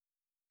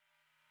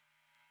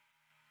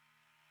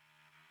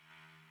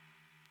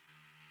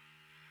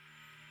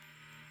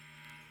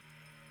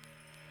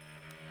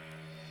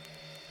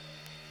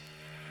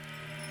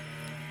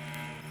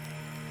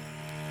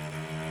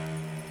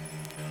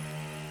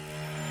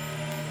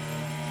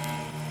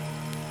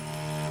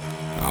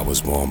I was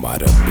born by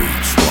the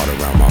beach, water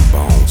around my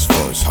bones.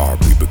 First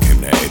heartbeat became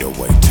the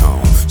 808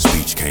 tone.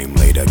 Speech came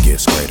later,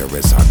 gets greater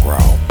as I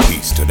grow.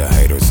 Peace to the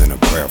haters and a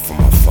prayer for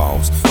my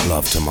foes.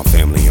 Love to my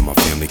family and my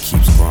family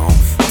keeps growing.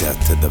 Death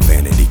to the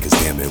vanity, cause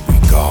damn it we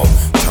go.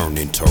 Turned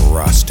into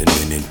rust and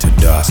then into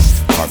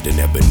dust. Carved in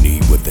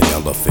ebony with an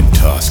elephant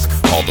tusk.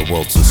 All the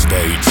world's a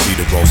stage, see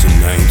the roles and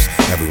names.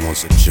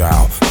 Everyone's a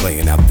child,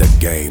 playing out the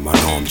game. I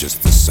know I'm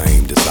just the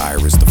same,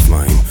 desire is the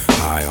flame.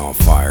 High on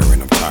fire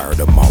and I'm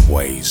tired of my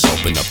ways.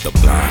 Open up the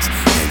blinds,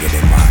 hang it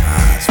in my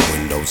eyes.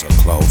 Windows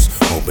are closed,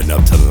 open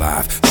up to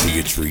life. See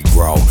a tree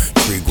grow,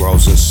 tree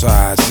grows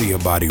inside. See a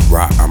body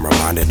rot, I'm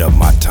reminded of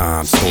my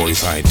time.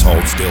 Stories I ain't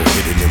told, still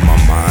hidden in my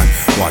mind.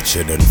 Watch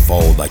it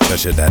unfold like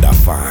treasure that I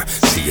find.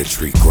 See a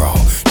tree grow,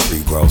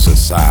 tree grows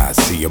inside.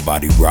 See a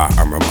body rot,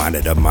 I'm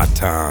reminded of my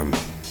time.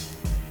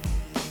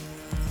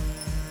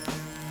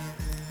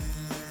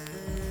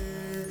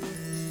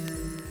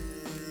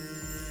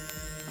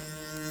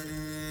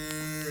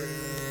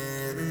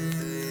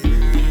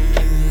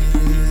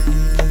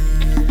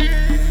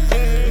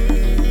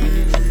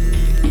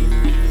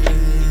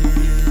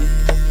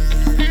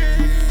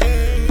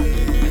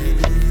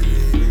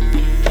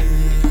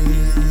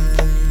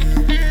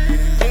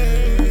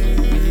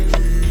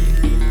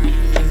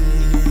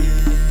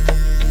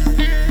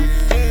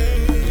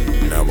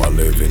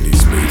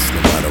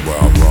 No matter where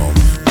I roam,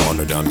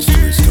 wander down the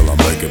streets till I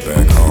make it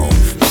back home.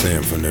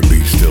 Sand from the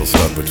beach still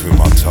stuck between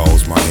my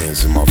toes. My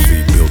hands and my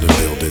feet building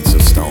buildings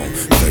of stone.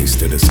 Face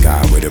to the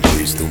sky with a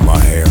breeze through my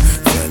hair.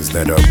 Friends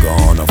that are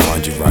gone, I'll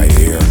find you right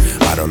here.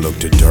 I don't look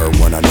to dirt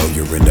when I know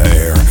you're in the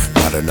air.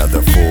 Not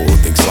another fool who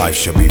thinks life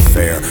should be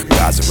fair.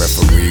 God's a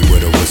referee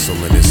with a whistle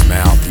in his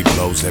mouth. He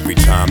blows every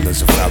time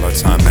there's a foul or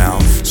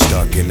timeout.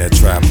 Stuck in that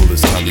trap, well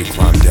it's time you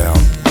climb down.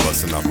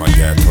 Busting off my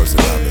gap towards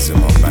the diamonds in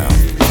my mouth.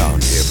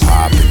 Found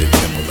hip-hop in the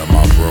temple of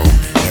my room.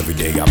 Every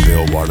day I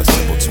build while the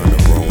simple turn to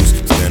rooms.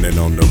 Standing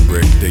on the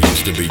brick, there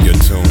used to be a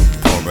tomb.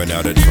 Pouring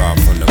out a drop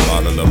from the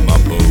bottle of my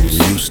booze.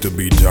 Used to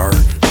be dirt,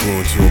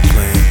 grew into a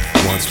plant.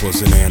 Once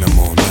was an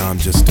animal, now I'm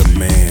just a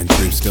man.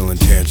 Dreams still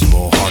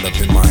intangible, heart up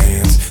in my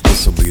hands.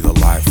 This'll be the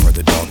life for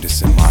the dog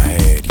that's in my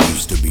head.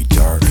 Used to be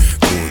dirt,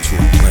 grew into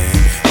a plant.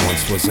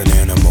 Once was an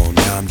animal,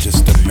 now I'm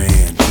just a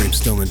man. Dreams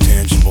still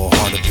intangible,